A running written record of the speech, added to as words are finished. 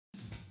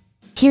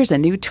Here's a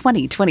new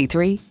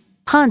 2023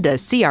 Honda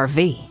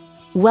CR-V.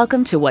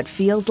 Welcome to what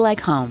feels like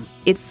home.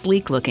 It's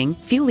sleek-looking,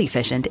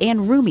 fuel-efficient,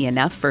 and roomy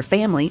enough for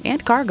family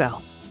and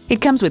cargo. It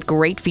comes with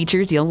great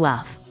features you'll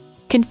love.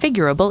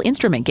 Configurable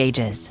instrument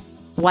gauges,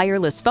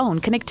 wireless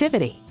phone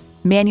connectivity,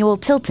 manual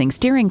tilting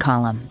steering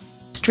column,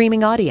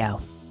 streaming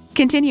audio,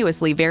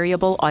 continuously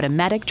variable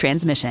automatic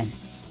transmission,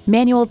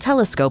 manual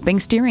telescoping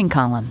steering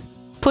column,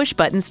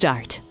 push-button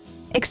start,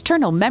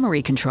 external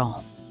memory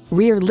control,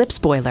 rear lip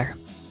spoiler,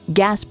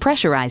 gas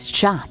pressurized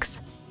shocks,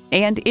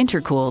 and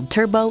intercooled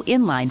turbo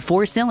inline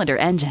 4-cylinder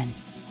engine.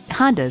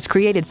 Honda's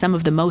created some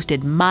of the most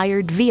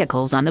admired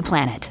vehicles on the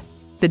planet.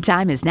 The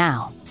time is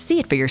now. See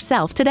it for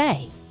yourself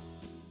today.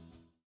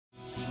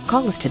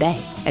 Call us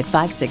today at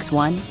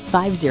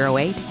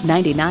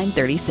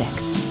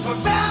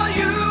 561-508-9936.